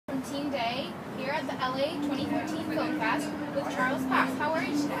on Team Day here at the LA 2014 Film Fest with Charles Pass. How are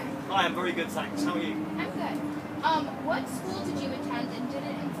you today? Hi, I'm very good, thanks. How are you? I'm good. What school did you attend and did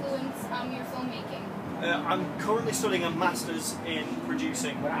it influence your filmmaking? I'm currently studying a Masters in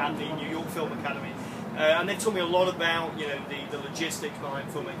Producing at the New York Film Academy. And they taught me a lot about, the logistics behind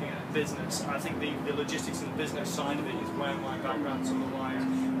filmmaking and business. I think the logistics and the business side of it is where my background sort of lies.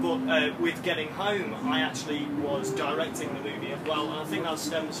 But with Getting Home, I actually was directing the movie as well, and I think that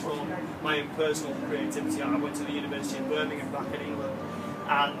stems from my own personal creativity. I went to the University of Birmingham back in England,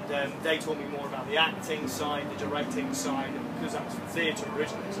 and they taught me more about the acting side, the directing side, and because I was from theatre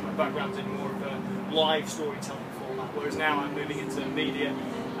originally, so my background's in more of a live storytelling format, whereas now I'm moving into media,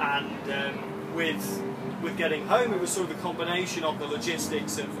 and with Getting Home, it was sort of a combination of the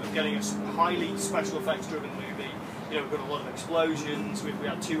logistics of getting a highly special effects driven movie. We've got a lot of explosions, we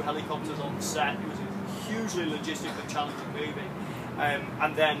had 2 helicopters on set. It was a hugely logistically challenging movie.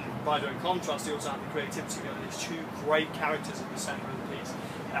 And then, by direct contrast, they also had the creativity of these 2 great characters at the centre of the piece.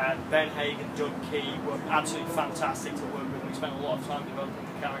 Ben Haig and Doug Key were absolutely fantastic to work with. We spent a lot of time developing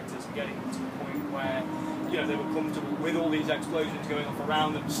the characters and getting them to the point where they were comfortable with all these explosions going off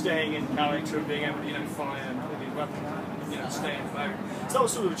around them, staying in character and being able to fire all these weapons and stay in the mode. So that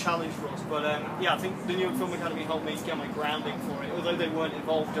was sort of a challenge for us. But I think the New York Film Academy helped me get my grounding for it. Although they weren't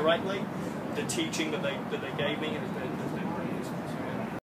involved directly, the teaching that they gave me,